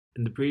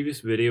In the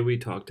previous video, we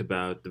talked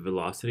about the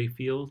velocity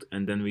field,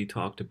 and then we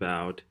talked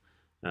about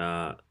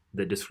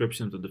the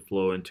descriptions of the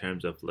flow in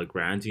terms of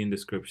Lagrangian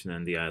description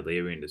and the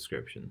Eulerian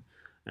description.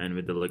 And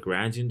with the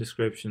Lagrangian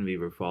description, we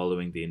were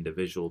following the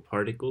individual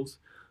particles,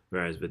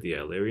 whereas with the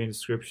Eulerian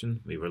description,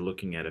 we were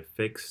looking at a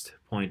fixed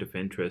point of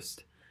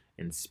interest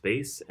in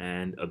space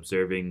and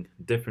observing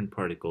different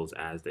particles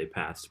as they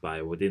passed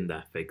by within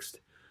that fixed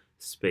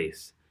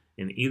space.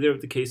 In either of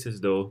the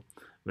cases, though,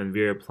 when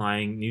we're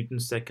applying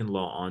Newton's second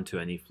law onto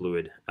any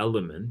fluid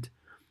element,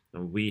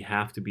 we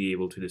have to be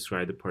able to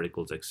describe the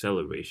particle's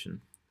acceleration.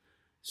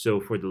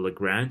 So for the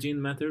Lagrangian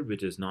method,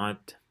 which is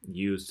not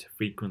used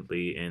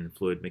frequently in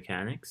fluid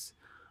mechanics,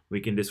 we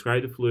can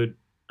describe the fluid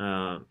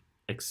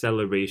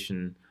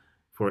acceleration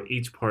for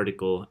each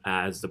particle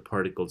as the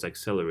particle's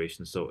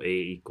acceleration. So A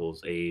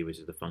equals A, which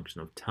is the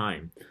function of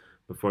time.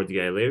 But for the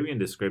Eulerian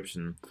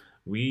description,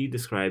 we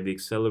describe the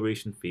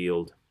acceleration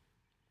field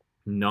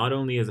not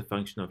only as a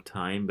function of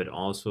time, but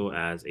also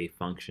as a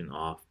function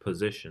of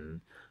position,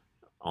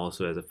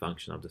 also as a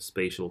function of the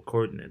spatial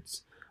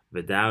coordinates,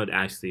 without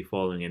actually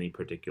following any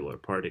particular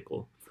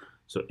particle.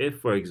 So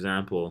if, for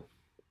example,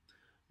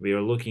 we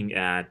are looking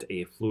at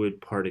a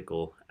fluid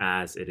particle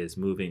as it is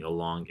moving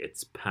along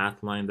its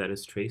path line that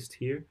is traced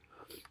here,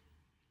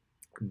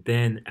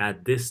 then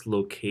at this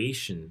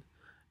location,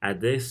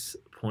 at this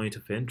point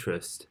of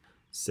interest,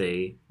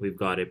 say we've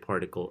got a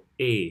particle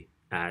A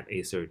at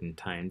a certain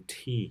time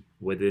t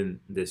within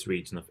this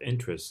region of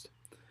interest.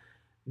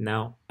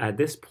 Now, at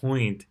this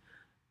point,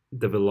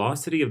 the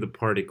velocity of the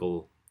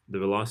particle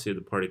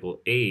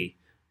A,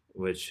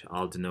 which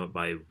I'll denote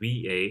by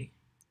VA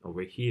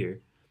over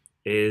here,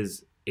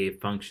 is a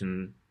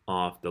function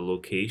of the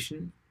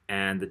location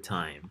and the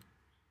time.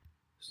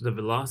 So the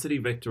velocity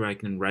vector I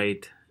can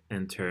write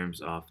in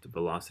terms of the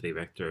velocity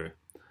vector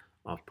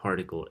of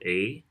particle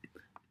A,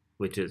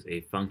 which is a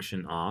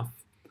function of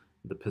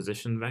the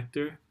position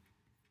vector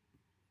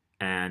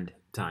and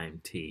time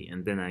t.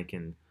 And then I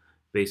can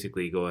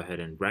basically go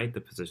ahead and write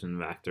the position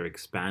vector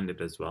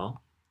expanded as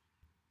well.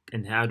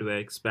 And how do I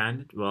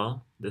expand it?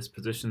 Well, this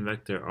position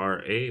vector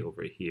RA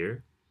over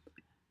here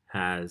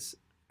has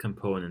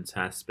components,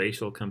 has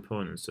spatial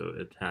components. So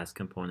it has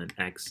component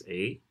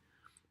XA,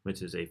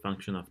 which is a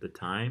function of the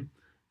time,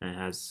 and it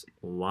has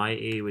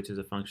YA, which is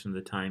a function of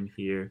the time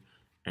here,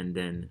 and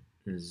then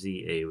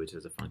ZA, which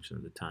is a function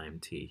of the time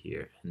t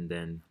here. And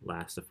then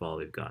last of all,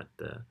 we've got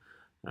the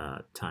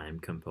time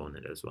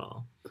component as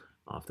well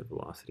of the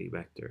velocity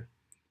vector.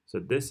 So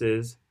this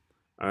is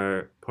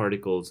our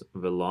particle's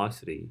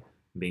velocity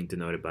being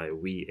denoted by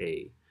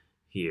VA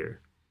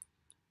here.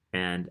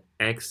 And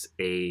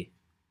XA,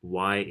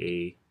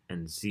 YA,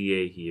 and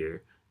ZA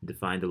here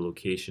define the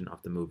location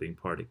of the moving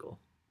particle.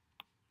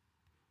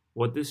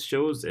 What this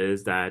shows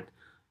is that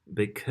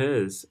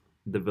because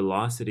the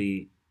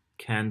velocity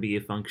can be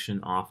a function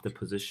of the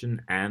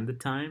position and the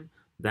time,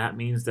 that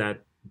means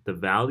that the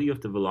value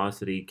of the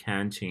velocity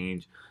can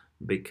change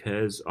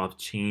because of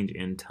change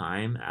in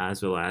time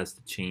as well as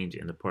the change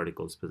in the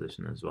particle's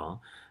position as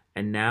well.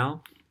 And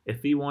now,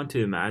 if we want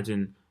to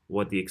imagine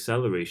what the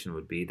acceleration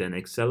would be, then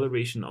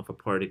acceleration of a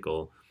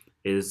particle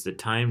is the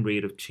time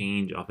rate of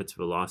change of its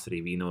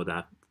velocity. We know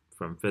that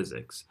from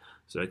physics.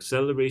 So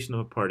acceleration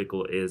of a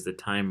particle is the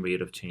time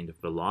rate of change of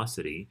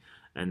velocity,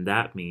 and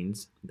that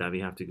means that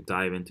we have to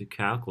dive into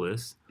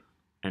calculus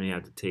and we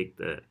have to take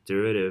the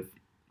derivative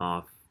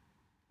of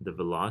the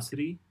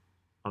velocity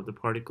of the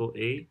particle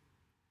A,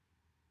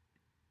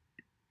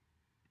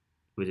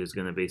 which is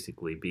going to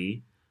basically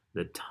be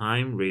the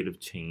time rate of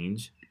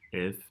change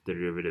if the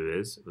derivative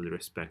is with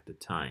respect to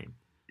time.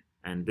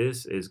 And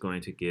this is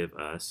going to give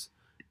us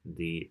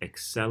the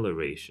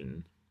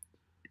acceleration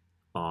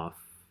of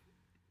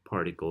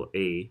particle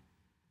A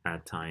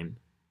at time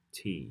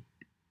t,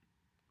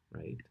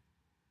 right?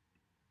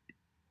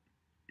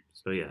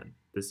 So yeah,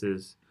 this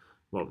is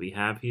what we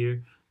have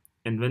here.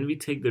 And when we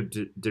take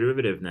the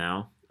derivative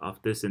now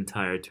of this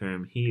entire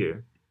term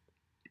here,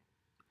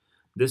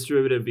 this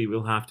derivative we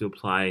will have to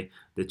apply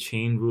the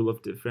chain rule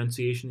of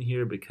differentiation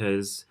here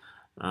because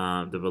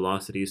the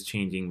velocity is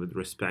changing with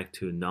respect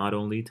to not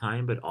only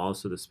time but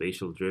also the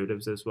spatial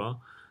derivatives as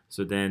well.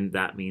 So then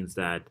that means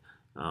that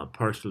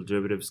partial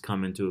derivatives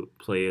come into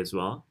play as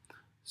well.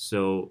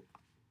 So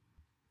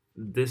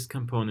this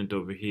component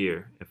over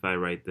here, if I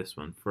write this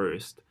one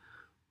first,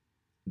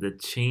 the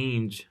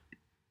change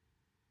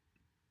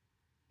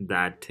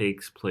that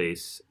takes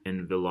place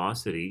in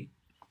velocity,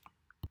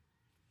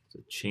 so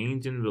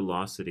change in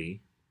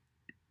velocity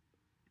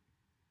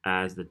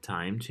as the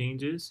time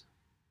changes,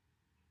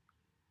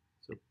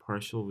 so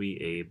partial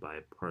VA by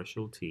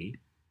partial t,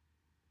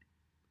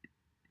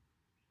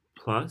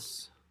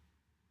 plus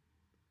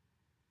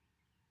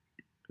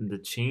the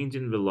change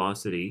in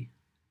velocity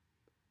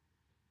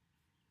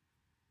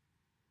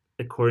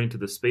according to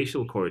the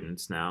spatial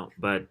coordinates now,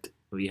 but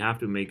we have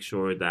to make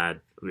sure that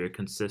we're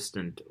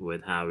consistent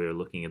with how we're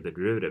looking at the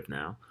derivative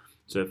now.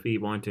 So if we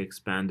want to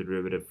expand the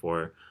derivative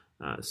for,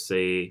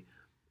 say,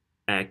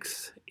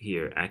 x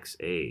here,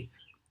 xa,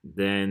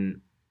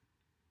 then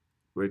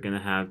we're going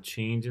to have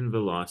change in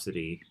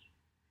velocity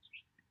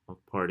of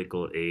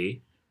particle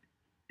A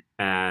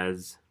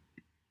as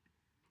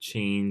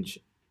change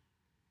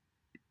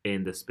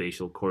in the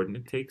spatial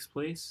coordinate takes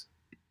place,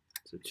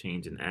 so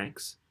change in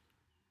x.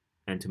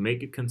 And to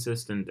make it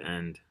consistent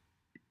and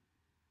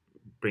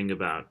bring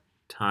about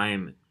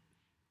time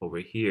over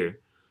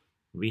here,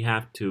 we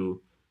have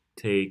to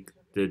take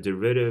the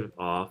derivative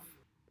of,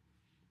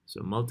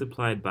 so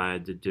multiplied by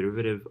the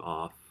derivative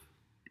of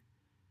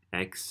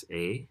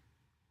xa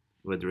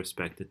with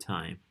respect to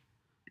time,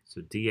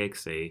 so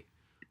dxa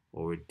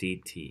over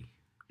dt.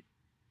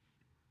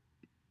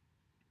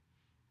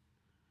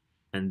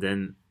 And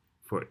then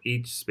for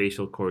each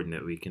spatial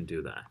coordinate we can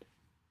do that.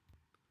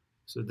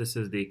 So this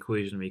is the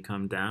equation we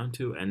come down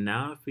to. And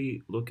now if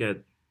we look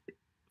at,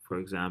 for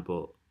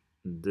example,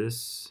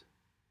 this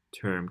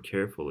term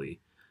carefully,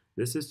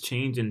 this is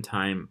change in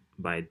time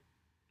by,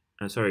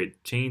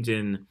 change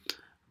in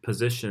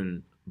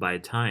position by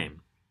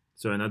time.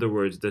 So in other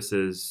words, this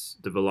is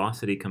the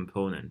velocity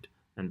component.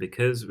 And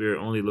because we're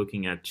only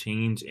looking at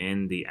change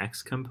in the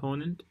x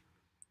component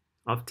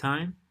of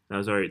time,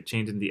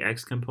 change in the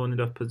x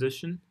component of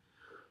position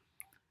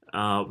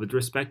with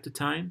respect to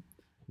time,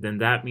 then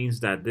that means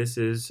that this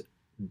is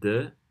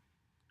the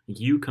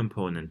u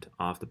component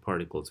of the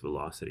particle's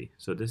velocity.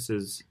 So this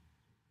is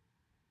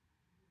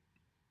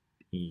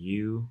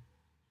u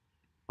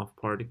of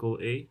particle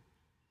A,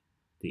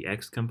 the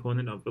x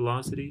component of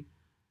velocity.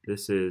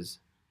 This is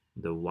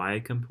the y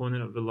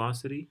component of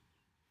velocity,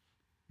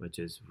 which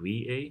is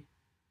VA.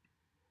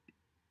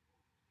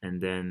 And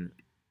then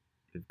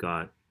we've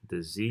got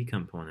the z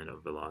component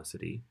of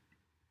velocity,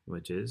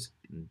 which is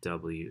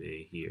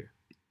WA here.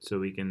 So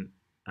we can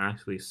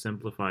actually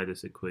simplify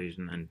this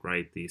equation and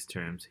write these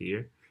terms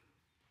here.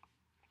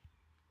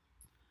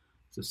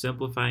 So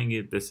simplifying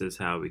it, this is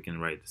how we can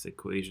write this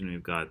equation.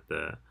 We've got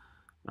the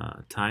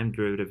time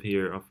derivative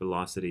here of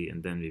velocity,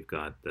 and then we've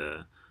got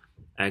the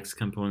x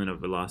component of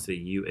velocity,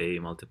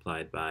 UA,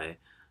 multiplied by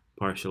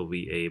partial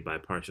VA by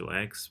partial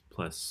x,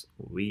 plus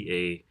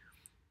VA,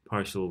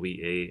 partial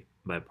VA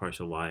by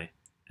partial y,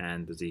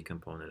 and the z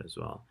component as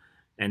well.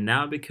 And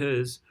now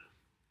because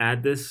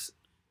at this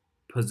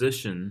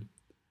position,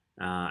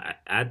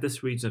 at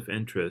this region of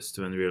interest,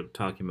 when we were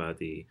talking about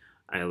the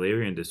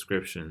Eulerian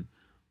description,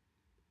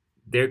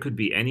 there could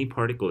be any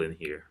particle in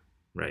here,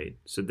 right?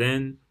 So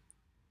then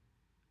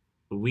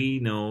we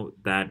know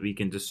that we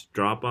can just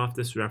drop off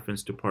this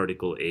reference to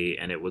particle A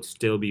and it would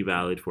still be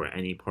valid for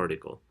any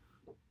particle,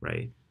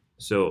 right?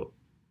 So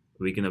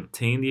we can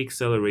obtain the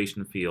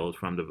acceleration field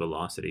from the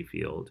velocity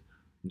field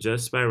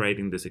just by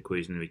writing this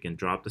equation. We can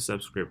drop the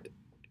subscript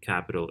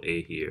capital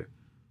A here,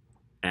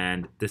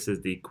 and this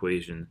is the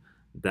equation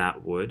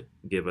that would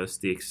give us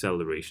the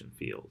acceleration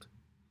field.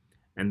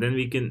 And then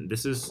we can,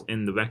 this is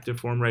in the vector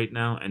form right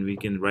now, and we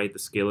can write the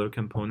scalar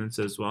components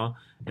as well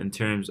in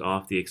terms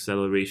of the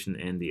acceleration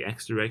in the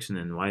x direction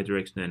and y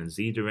direction and in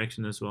z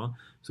direction as well.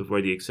 So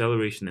for the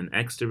acceleration in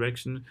x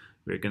direction,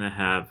 we're going to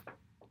have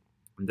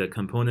the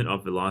component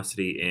of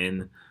velocity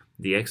in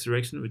the x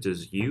direction, which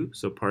is u,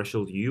 so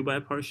partial u by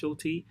partial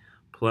t,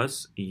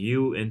 plus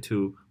u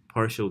into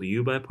partial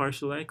u by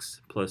partial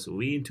x, plus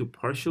v into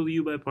partial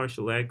u by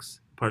partial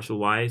x, partial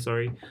y,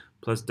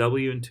 plus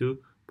w into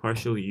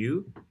partial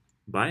u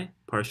by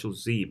partial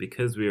z,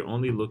 because we're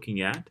only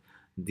looking at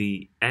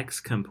the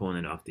x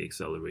component of the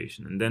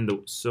acceleration. And then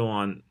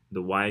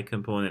the y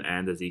component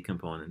and the z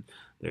component,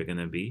 they're going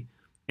to be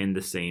in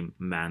the same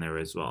manner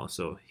as well.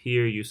 So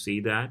here you see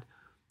that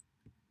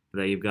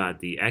you've got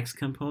the x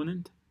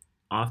component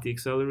of the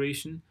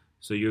acceleration,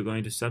 so you're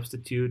going to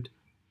substitute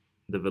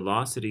the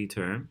velocity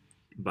term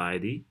by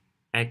the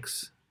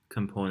x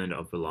component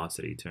of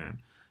velocity term.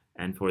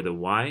 And for the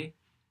y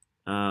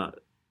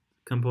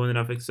component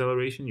of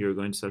acceleration, you're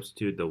going to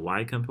substitute the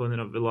y component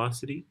of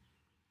velocity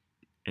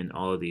in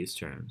all of these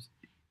terms.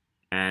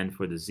 And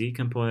for the z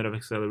component of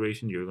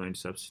acceleration, you're going to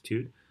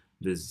substitute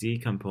the z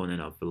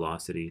component of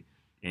velocity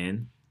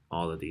in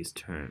all of these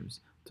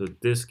terms. So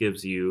this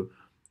gives you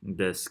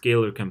the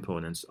scalar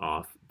components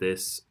of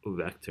this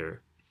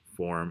vector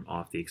form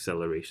of the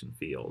acceleration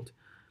field.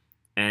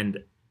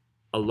 And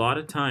a lot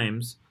of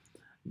times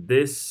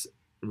this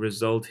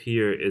result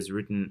here is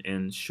written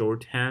in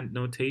shorthand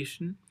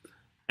notation,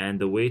 and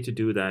the way to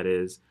do that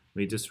is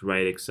we just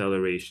write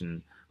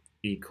acceleration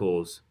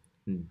equals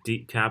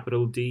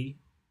capital D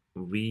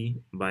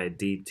V by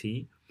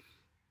dt,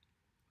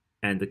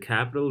 and the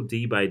capital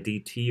D by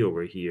dt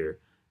over here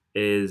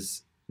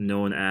is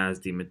known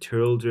as the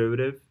material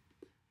derivative.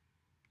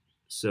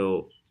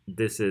 So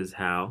this is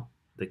how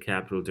the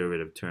capital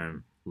derivative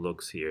term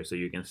looks here. So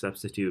you can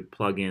substitute,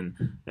 plug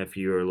in, if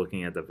you're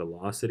looking at the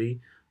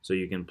velocity, so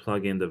you can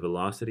plug in the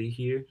velocity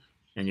here,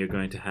 and you're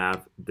going to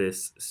have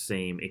this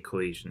same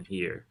equation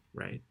here,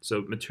 right?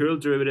 So material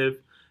derivative,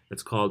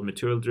 it's called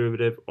material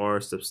derivative or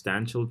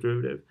substantial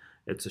derivative.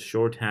 It's a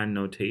shorthand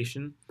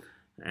notation,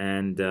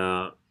 and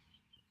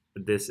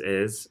this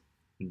is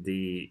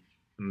the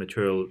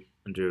material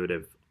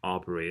derivative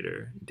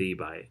operator, d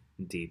by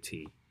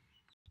dt.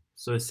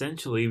 So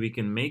essentially, we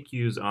can make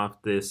use of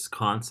this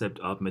concept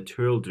of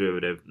material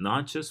derivative,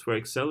 not just for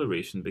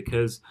acceleration,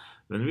 because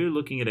when we're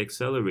looking at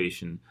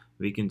acceleration,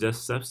 we can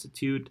just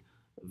substitute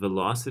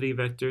velocity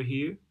vector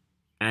here,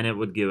 and it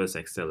would give us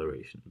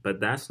acceleration. But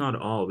that's not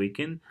all. We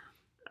can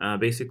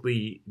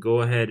basically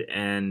go ahead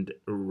and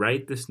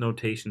write this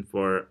notation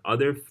for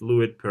other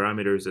fluid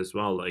parameters as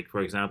well. Like,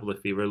 for example,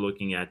 if we were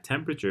looking at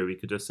temperature, we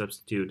could just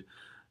substitute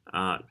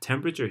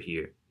temperature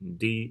here,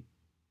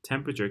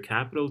 temperature,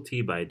 capital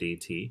T by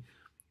dt,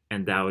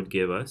 and that would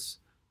give us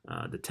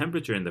the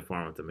temperature in the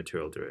form of the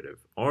material derivative,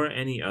 or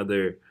any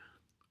other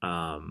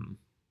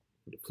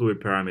fluid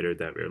parameter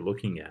that we're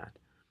looking at.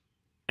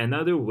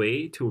 Another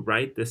way to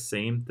write the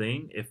same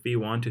thing, if we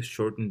want to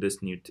shorten this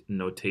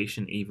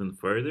notation even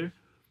further,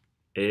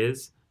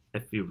 is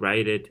if we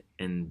write it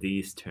in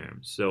these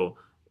terms. So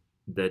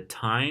the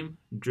time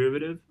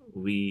derivative,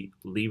 we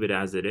leave it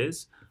as it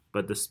is,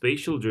 but the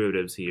spatial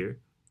derivatives here,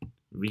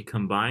 we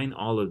combine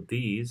all of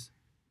these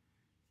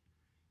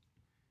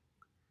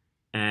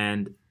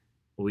and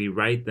we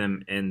write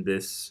them in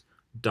this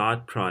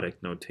dot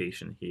product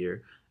notation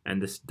here.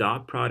 And this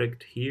dot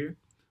product here,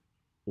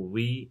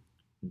 we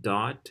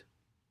dot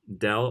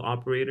del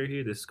operator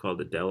here. This is called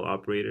the del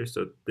operator.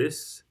 So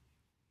this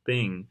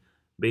thing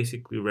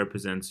basically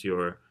represents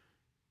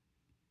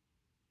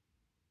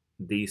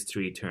these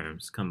three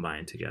terms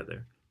combined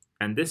together.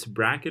 And this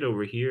bracket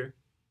over here,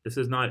 this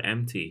is not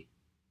empty.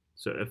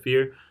 So if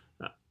you're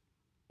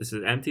this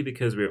is empty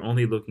because we're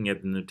only looking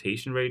at the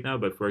notation right now,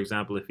 but for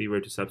example, if we were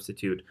to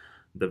substitute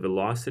the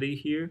velocity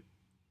here,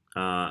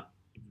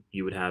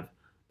 you would have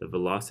the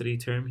velocity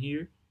term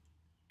here,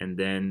 and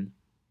then,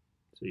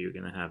 so you're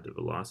going to have the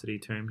velocity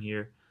term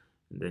here,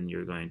 and then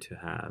you're going to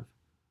have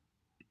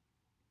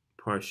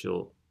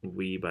partial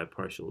v by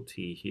partial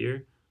t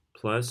here,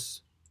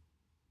 plus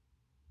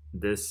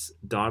this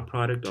dot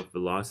product of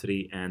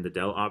velocity and the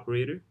del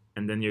operator,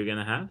 and then you're going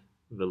to have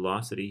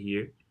velocity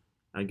here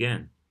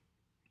again.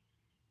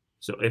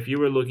 So if you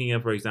were looking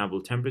at, for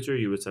example, temperature,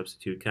 you would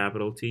substitute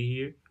capital T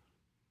here,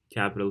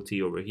 capital T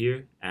over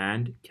here,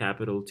 and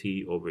capital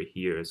T over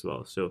here as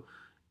well. So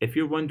if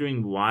you're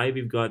wondering why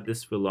we've got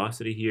this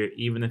velocity here,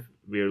 even if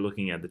we're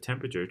looking at the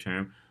temperature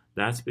term,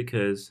 that's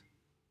because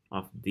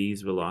of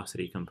these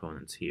velocity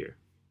components here.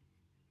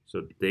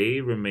 So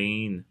they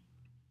remain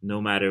no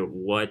matter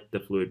what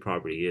the fluid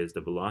property is, the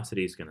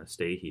velocity is going to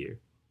stay here,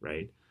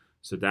 right?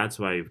 So that's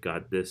why you've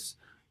got this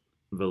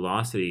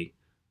velocity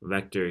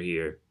vector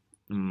here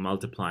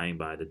multiplying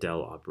by the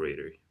del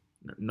operator.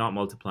 Not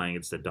multiplying,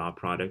 it's the dot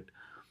product.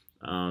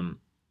 And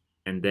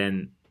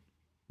then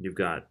you've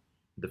got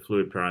the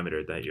fluid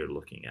parameter that you're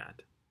looking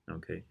at.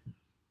 Okay,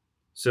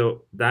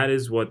 so that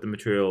is what the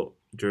material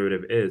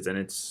derivative is, and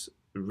it's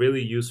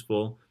really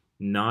useful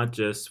not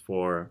just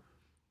for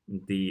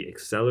the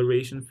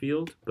acceleration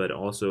field, but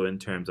also in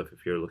terms of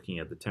if you're looking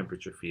at the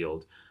temperature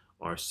field,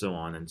 or so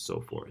on and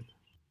so forth.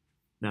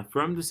 Now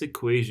from this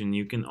equation,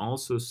 you can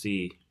also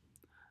see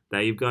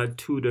that you've got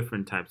two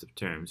different types of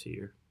terms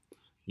here.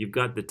 You've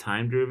got the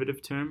time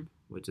derivative term,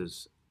 which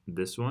is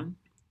this one,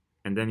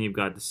 and then you've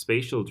got the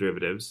spatial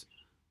derivatives,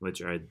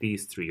 which are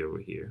these three over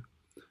here.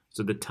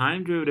 So the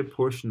time derivative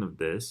portion of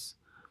this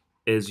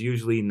is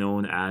usually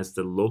known as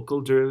the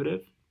local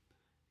derivative,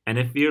 and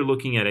if you're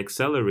looking at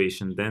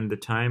acceleration, then the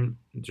time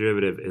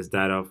derivative is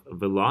that of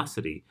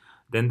velocity.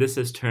 Then this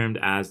is termed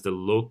as the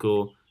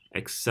local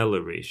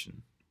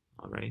acceleration.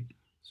 All right,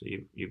 so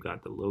you've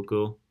got the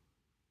local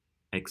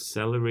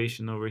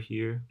acceleration over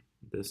here,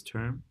 this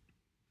term.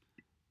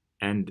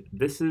 And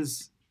this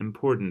is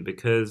important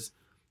because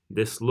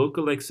this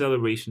local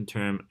acceleration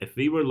term, if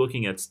we were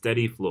looking at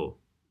steady flow,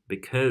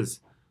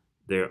 because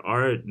there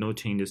are no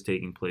changes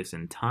taking place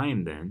in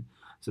time then,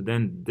 so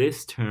then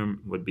this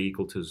term would be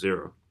equal to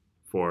 0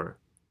 for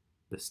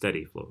the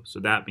steady flow.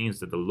 So that means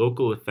that the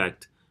local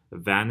effect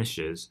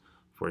vanishes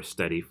for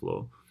steady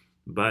flow.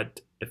 But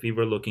if we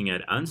were looking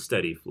at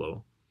unsteady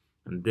flow,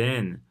 and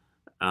then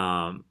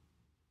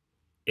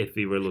if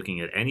we were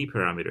looking at any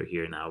parameter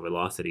here now,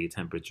 velocity,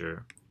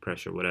 temperature,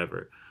 pressure,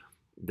 whatever,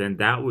 then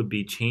that would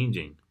be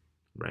changing,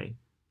 right?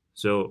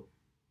 So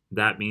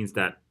that means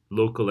that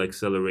local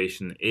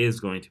acceleration is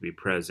going to be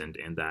present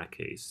in that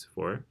case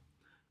for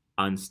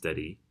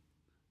unsteady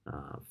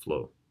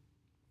flow.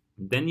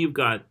 Then you've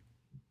got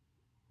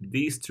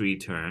these three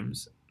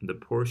terms, the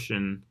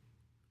portion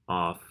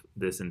of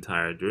this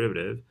entire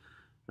derivative,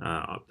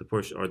 the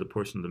portion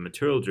of the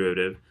material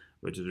derivative,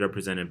 which is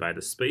represented by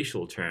the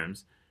spatial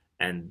terms,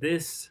 and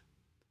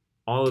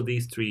all of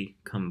these three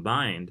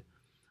combined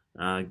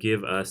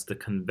give us the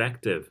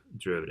convective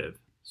derivative.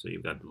 So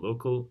you've got the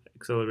local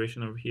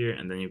acceleration over here,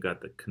 and then you've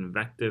got the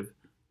convective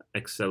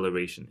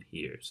acceleration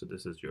here. So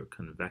this is your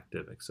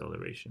convective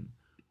acceleration.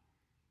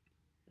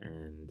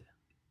 And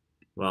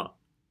well,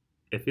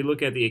 if we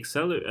look at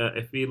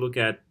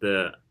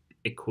the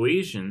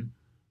equation,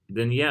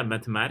 then yeah,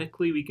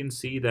 mathematically we can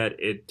see that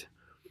it,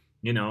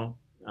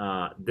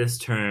 this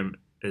term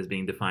is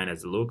being defined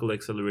as the local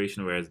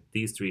acceleration, whereas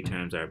these three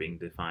terms are being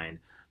defined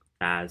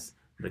as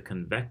the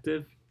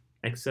convective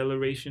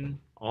acceleration,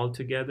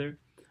 altogether.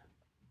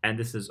 And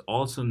this is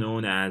also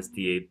known as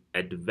the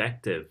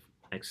advective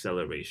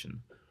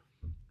acceleration.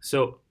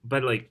 So,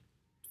 but like,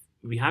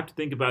 we have to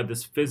think about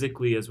this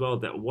physically as well,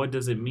 that what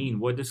does it mean?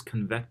 What does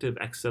convective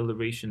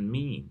acceleration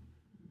mean?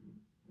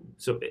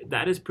 So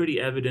that is pretty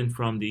evident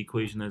from the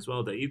equation as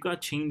well, that you've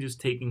got changes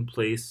taking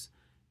place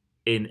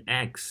in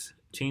x,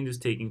 changes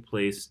taking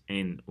place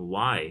in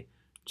y,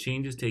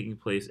 changes taking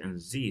place in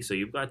z. So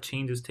you've got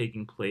changes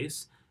taking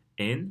place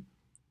in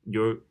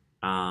your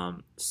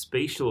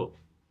spatial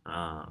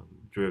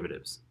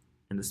derivatives,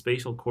 in the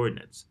spatial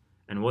coordinates.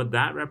 And what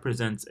that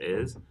represents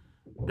is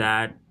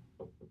that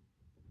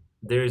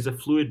there is a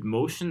fluid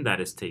motion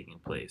that is taking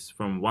place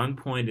from one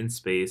point in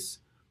space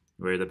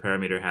where the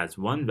parameter has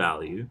one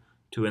value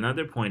to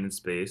another point in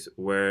space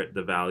where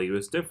the value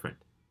is different,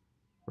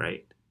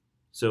 right?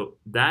 So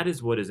that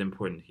is what is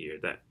important here,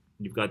 that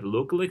you've got the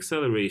local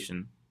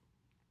acceleration,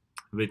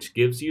 which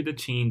gives you the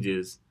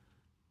changes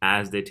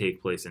as they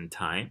take place in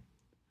time.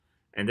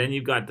 And then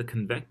you've got the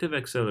convective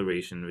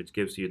acceleration, which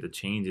gives you the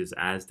changes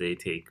as they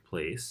take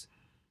place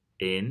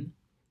in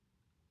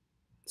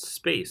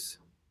space.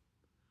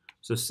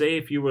 So say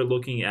if you were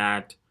looking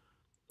at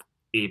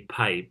a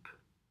pipe,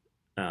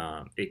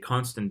 a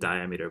constant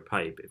diameter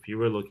pipe, if you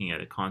were looking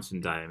at a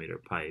constant diameter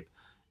pipe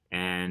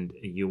and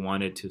you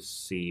wanted to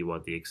see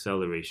what the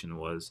acceleration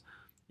was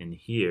in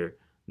here,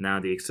 now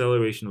the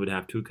acceleration would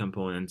have two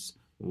components,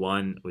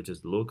 one which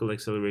is the local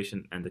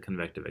acceleration and the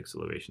convective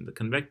acceleration. The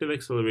convective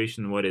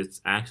acceleration, what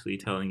it's actually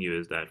telling you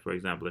is that, for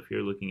example, if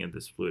you're looking at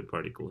this fluid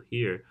particle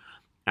here,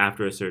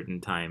 after a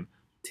certain time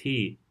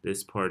t,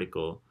 this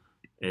particle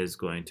is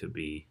going to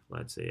be,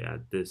 let's say,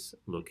 at this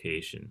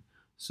location.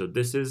 So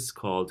this is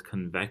called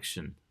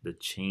convection, the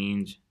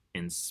change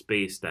in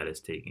space that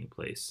is taking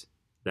place.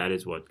 That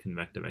is what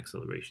convective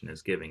acceleration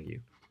is giving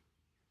you.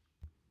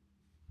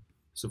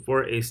 So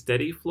for a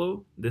steady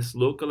flow, this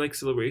local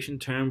acceleration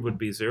term would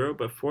be 0,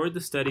 but for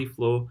the steady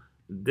flow,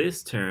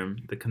 this term,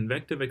 the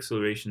convective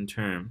acceleration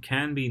term,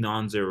 can be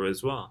non-zero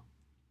as well,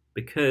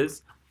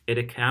 because it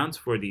accounts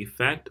for the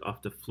effect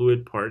of the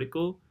fluid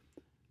particle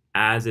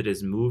as it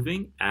is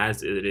moving,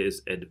 as it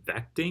is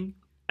advecting,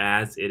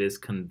 as it is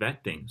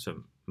convecting.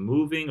 So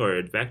moving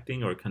or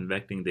advecting or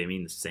convecting, they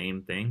mean the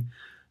same thing.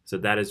 So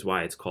that is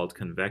why it's called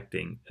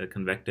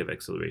convective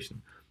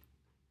acceleration.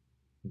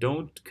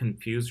 Don't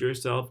confuse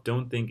yourself.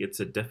 Don't think it's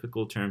a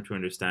difficult term to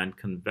understand.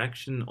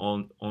 Convection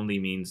only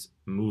means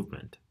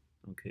movement.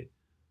 Okay.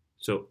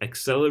 So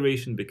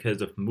acceleration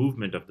because of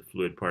movement of the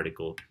fluid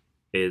particle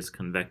is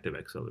convective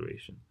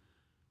acceleration.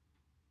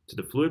 So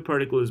the fluid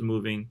particle is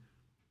moving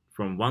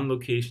from one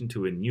location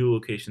to a new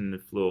location in the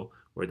flow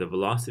where the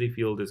velocity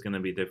field is going to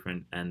be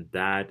different, and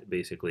that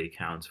basically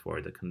accounts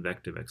for the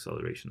convective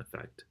acceleration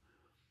effect.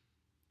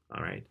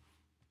 All right.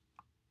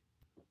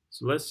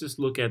 So let's just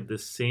look at the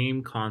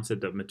same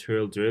concept of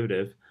material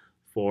derivative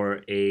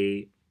for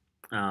a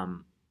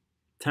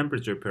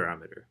temperature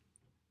parameter.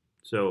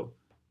 So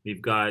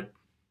we've got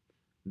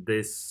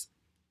this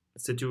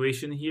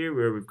situation here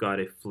where we've got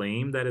a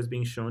flame that is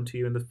being shown to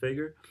you in the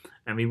figure,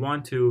 and we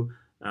want to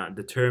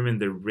determine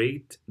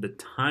the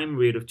time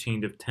rate of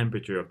change of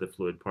temperature of the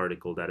fluid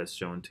particle that is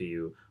shown to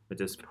you with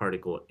this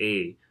particle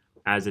A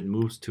as it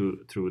moves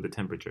through the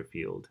temperature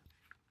field,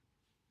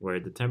 where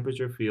the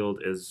temperature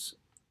field is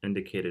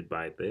indicated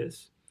by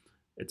this.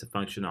 It's a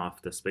function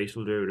of the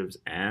spatial derivatives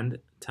and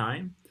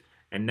time.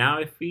 And now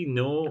if we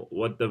know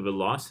what the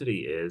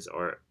velocity is,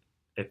 or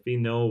if we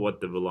know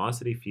what the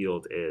velocity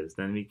field is,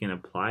 then we can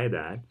apply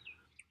that,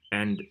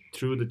 and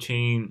through the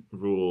chain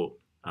rule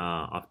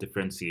of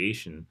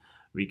differentiation,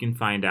 we can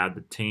find out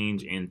the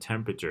change in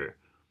temperature,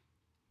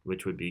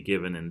 which would be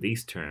given in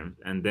these terms,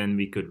 and then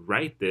we could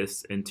write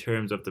this in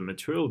terms of the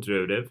material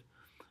derivative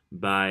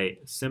by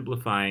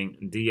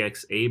simplifying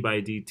dx a by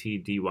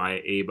dt, dy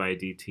a by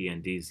dt,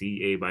 and dz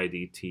a by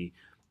dt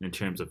in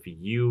terms of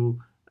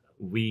u,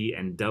 v,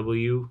 and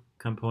w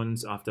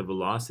components of the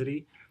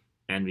velocity.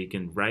 And we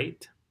can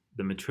write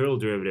the material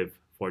derivative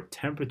for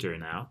temperature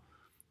now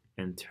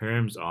in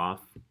terms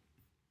of,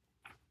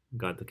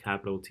 got the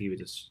capital T,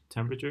 which is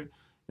temperature,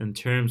 in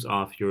terms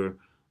of your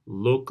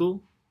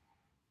local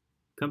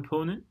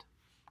component,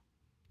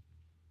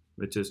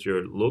 which is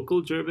your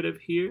local derivative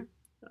here,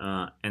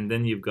 and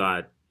then you've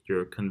got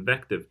your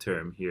convective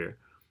term here,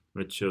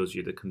 which shows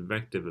you the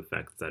convective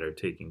effects that are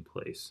taking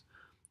place.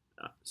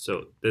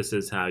 So this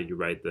is how you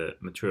write the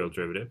material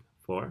derivative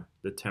for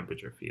the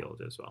temperature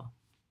field as well.